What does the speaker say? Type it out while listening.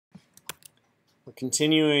We're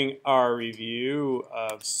continuing our review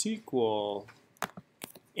of SQL.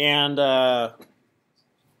 And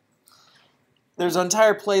there's an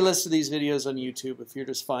entire playlist of these videos on YouTube if you're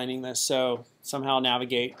just finding this. So somehow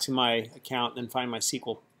navigate to my account and then find my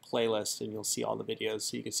SQL playlist and you'll see all the videos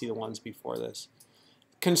so you can see the ones before this.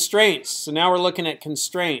 Constraints. So now we're looking at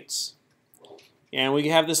constraints. And we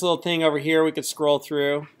have this little thing over here we could scroll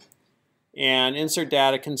through and insert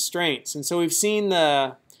data constraints. And so we've seen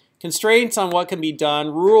the constraints on what can be done,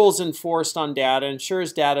 rules enforced on data,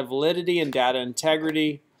 ensures data validity and data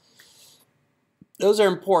integrity. Those are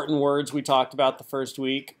important words we talked about the first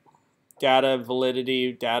week. Data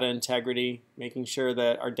validity, data integrity, making sure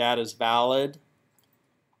that our data is valid,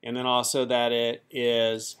 and then also that it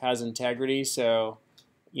has integrity. So,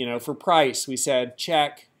 for price, we said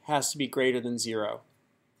check has to be greater than 0.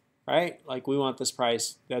 Right? Like we want this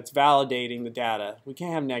price that's validating the data. We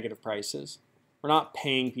can't have negative prices. We're not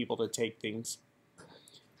paying people to take things.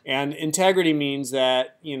 And integrity means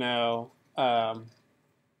that,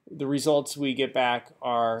 the results we get back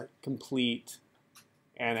are complete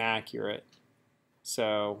and accurate.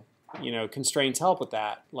 So, constraints help with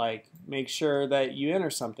that. Like, make sure that you enter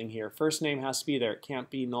something here. First name has to be there. It can't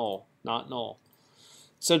be null, not null.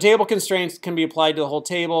 So table constraints can be applied to the whole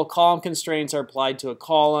table. Column constraints are applied to a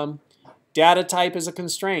column. Data type is a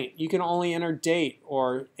constraint. You can only enter date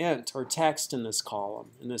or int or text in this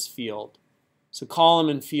column, in this field. So column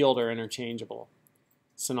and field are interchangeable,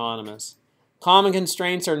 synonymous. Common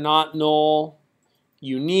constraints are not null,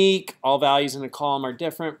 unique. All values in a column are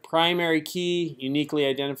different. Primary key uniquely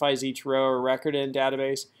identifies each row or record in a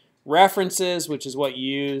database. References, which is what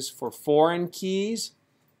you use for foreign keys.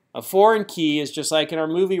 A foreign key is just like in our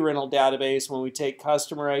movie rental database when we take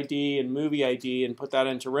customer ID and movie ID and put that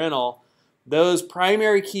into rental. Those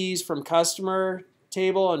primary keys from customer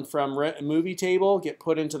table and from movie table get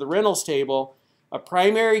put into the rentals table. A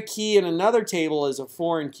primary key in another table is a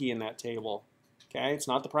foreign key in that table. Okay, it's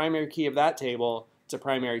not the primary key of that table. It's a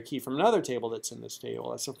primary key from another table that's in this table.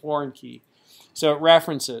 That's a foreign key. So it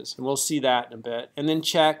references, and we'll see that in a bit. And then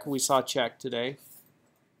check. We saw check today.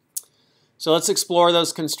 So let's explore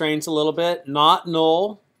those constraints a little bit. Not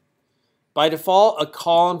null. By default, a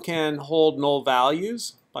column can hold null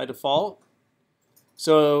values by default.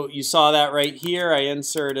 So you saw that right here. I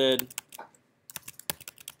inserted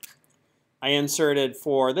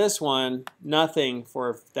for this one nothing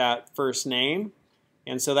for that first name,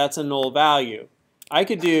 and so that's a null value. I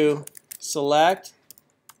could do select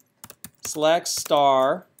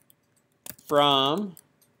star from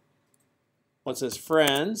what's this,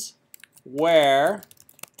 friends, where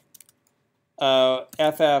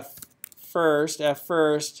f first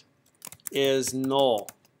is null.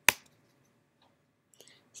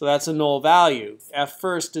 So that's a null value. F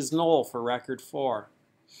first is null for record 4.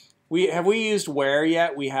 Have we used where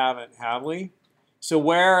yet? We haven't, have we? So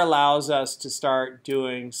where allows us to start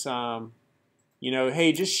doing some,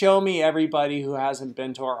 hey, just show me everybody who hasn't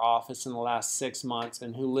been to our office in the last 6 months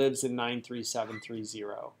and who lives in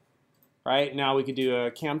 93730. Right? Now we could do a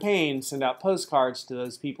campaign, send out postcards to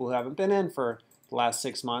those people who haven't been in for the last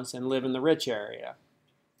 6 months and live in the rich area.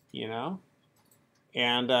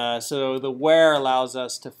 And so the where allows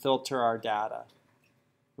us to filter our data.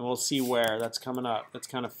 And we'll see where. That's coming up. That's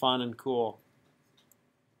kind of fun and cool.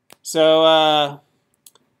 So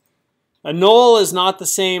a null is not the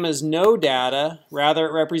same as no data. Rather,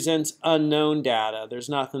 it represents unknown data. There's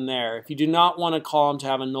nothing there. If you do not want a column to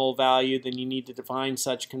have a null value, then you need to define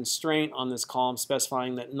such constraint on this column,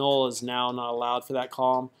 specifying that null is now not allowed for that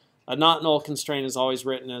column. A not null constraint is always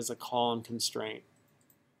written as a column constraint.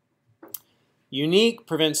 Unique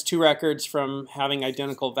prevents 2 records from having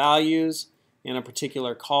identical values in a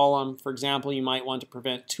particular column. For example, you might want to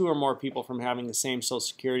prevent 2 or more people from having the same social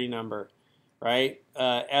security number, right?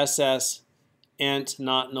 SS, int,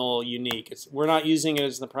 not null, unique. We're not using it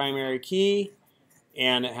as the primary key,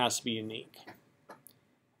 and it has to be unique.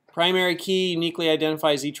 Primary key uniquely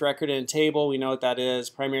identifies each record in a table. We know what that is.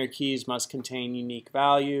 Primary keys must contain unique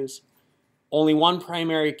values. Only one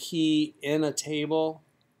primary key in a table.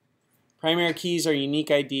 Primary keys are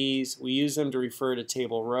unique IDs. We use them to refer to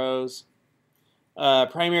table rows.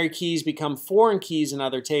 Primary keys become foreign keys in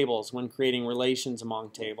other tables when creating relations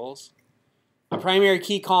among tables. A primary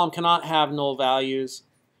key column cannot have null values.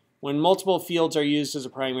 When multiple fields are used as a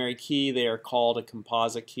primary key, they are called a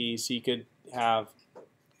composite key. So you could have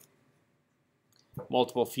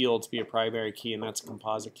multiple fields be a primary key, and that's a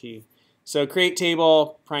composite key. So create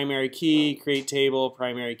table, primary key, create table,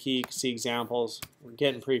 primary key. You can see examples. We're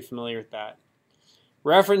getting pretty familiar with that.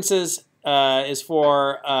 References is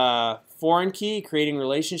for foreign key, creating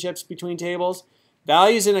relationships between tables.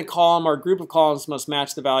 Values in a column or group of columns must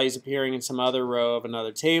match the values appearing in some other row of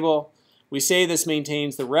another table. We say this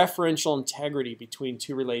maintains the referential integrity between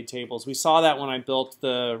two related tables. We saw that when I built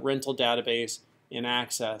the rental database in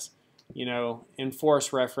Access. You know, enforce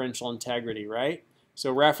referential integrity, right?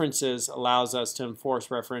 So references allows us to enforce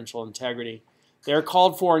referential integrity. They're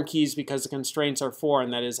called foreign keys because the constraints are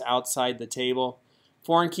foreign, that is outside the table.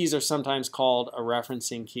 Foreign keys are sometimes called a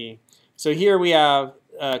referencing key. So here we have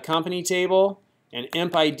a company table, and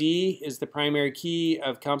emp ID is the primary key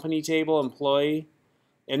of company table, employee.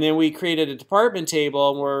 And then we created a department table,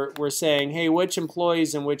 and we're saying, hey, which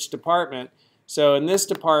employees in which department? So in this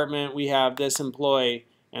department, we have this employee,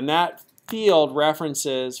 and that field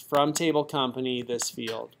references from table company this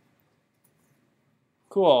field.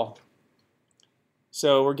 Cool.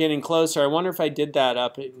 So we're getting closer. I wonder if I did that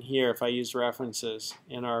up in here, if I used references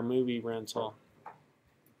in our movie rental.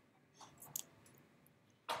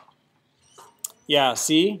 Yeah,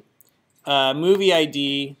 see? Movie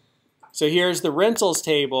ID. So here's the rentals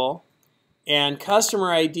table, and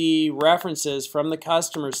customer ID references from the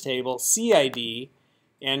customers table, CID,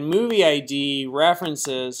 and movie ID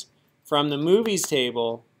references from the movies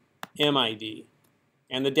table, MID.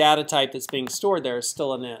 And the data type that's being stored there is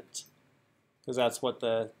still an int, because that's what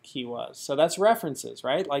the key was. So that's references,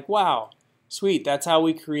 right? Like, wow, sweet. That's how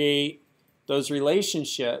we create those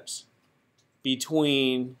relationships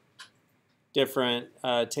between different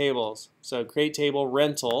tables. So create table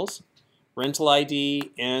rentals, rental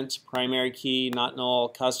ID, int, primary key, not null,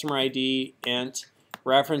 customer ID, int,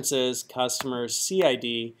 references, customers,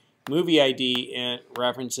 CID, movie ID, int,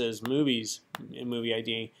 references, movies, in movie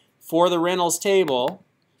ID. For the rentals table,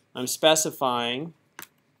 I'm specifying,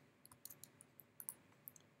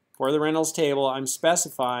 for the rentals table, I'm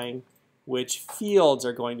specifying which fields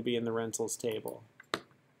are going to be in the rentals table.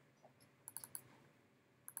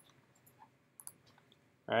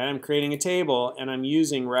 All right, I'm creating a table, and I'm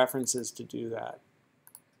using references to do that.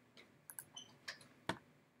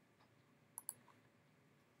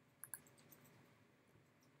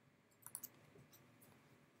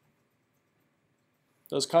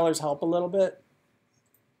 Those colors help a little bit.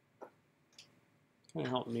 Kind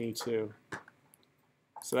of help me too.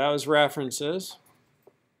 So that was references.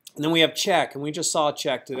 And then we have check, and we just saw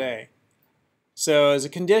check today. So as a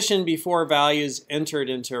condition before values entered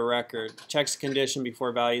into a record, checks a condition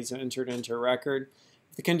before values entered into a record.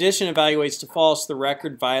 If the condition evaluates to false, the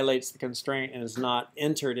record violates the constraint and is not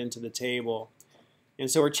entered into the table. And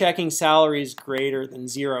so we're checking salaries greater than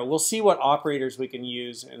 0. We'll see what operators we can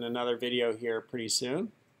use in another video here pretty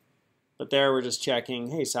soon. But there we're just checking,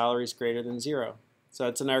 hey, salaries greater than 0. So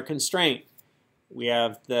that's in our constraint. We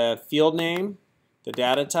have the field name, the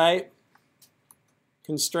data type,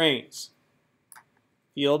 constraints.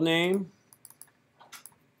 Field name,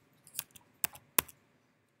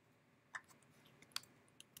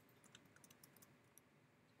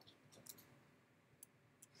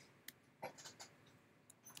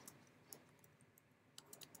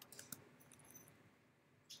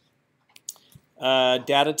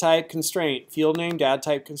 data type, constraint, field name, data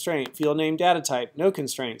type, constraint, field name, data type, no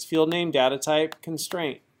constraints, field name, data type,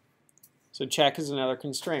 constraint. So check is another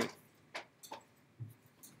constraint.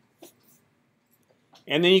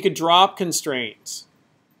 And then you could drop constraints.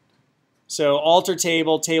 So alter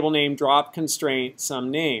table, table name, drop constraint,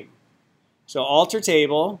 some name. So alter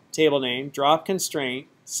table, table name, drop constraint,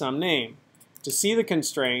 some name. To see the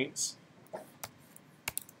constraints,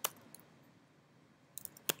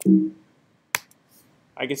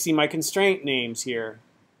 I can see my constraint names here.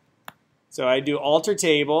 So I do alter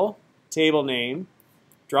table, table name,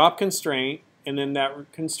 drop constraint, and then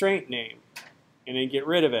that constraint name. And then get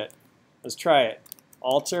rid of it. Let's try it.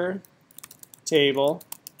 Alter table,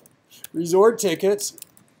 resort tickets,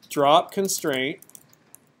 drop constraint,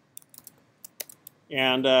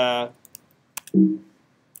 and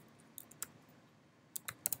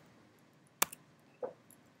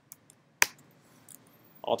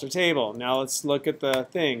alter table. Now let's look at the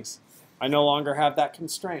things. I no longer have that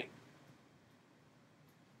constraint.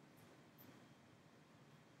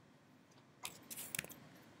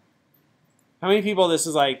 How many people this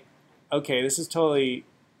is like, okay, this is totally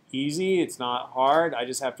easy, it's not hard, I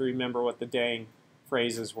just have to remember what the dang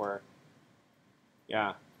phrases were.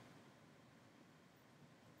 Yeah.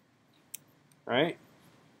 Right?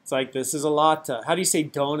 It's like, this is a latte. How do you say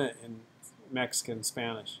donut in Mexican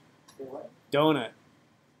Spanish? What? Donut.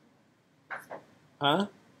 Huh?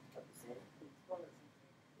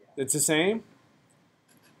 It's the same?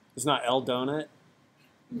 It's not El Donut?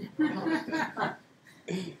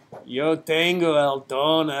 Yo tengo el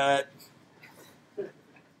donut.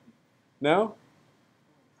 No?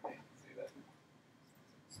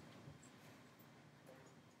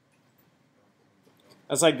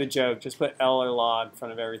 That's like the joke. Just put L or law in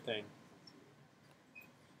front of everything.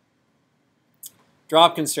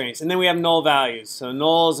 Drop constraints. And then we have null values. So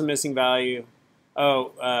null is a missing value.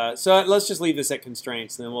 Oh, so let's just leave this at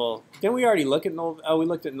constraints. And then didn't we already look at null? Oh, we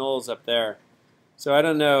looked at nulls up there. So I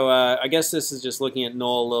don't know. I guess this is just looking at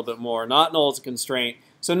null a little bit more. Not null is a constraint.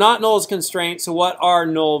 So not null is a constraint. So what are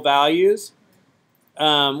null values?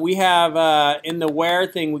 We have in the where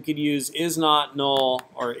thing we could use is not null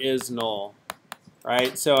or is null.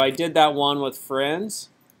 Right? So I did that one with friends.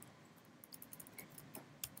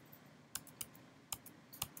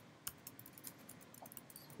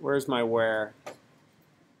 Where's my where?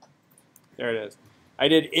 There it is. I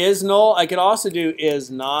did is null. I could also do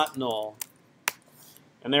is not null.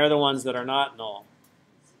 And they're the ones that are not null.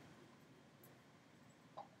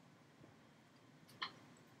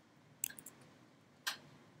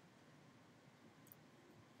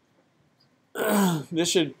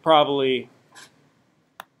 This should probably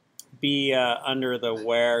be under the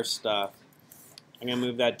where stuff. I'm going to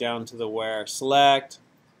move that down to the where. Select.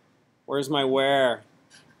 Where's my where?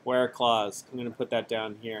 Where clause. I'm going to put that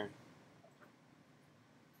down here.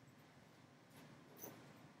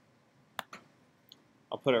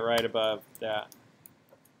 I'll put it right above that.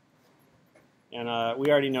 And we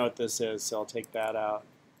already know what this is, so I'll take that out.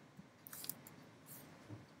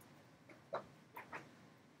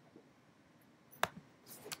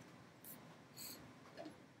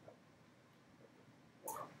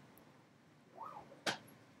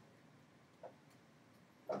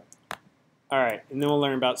 All right, and then we'll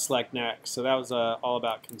learn about select next. So that was all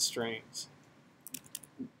about constraints.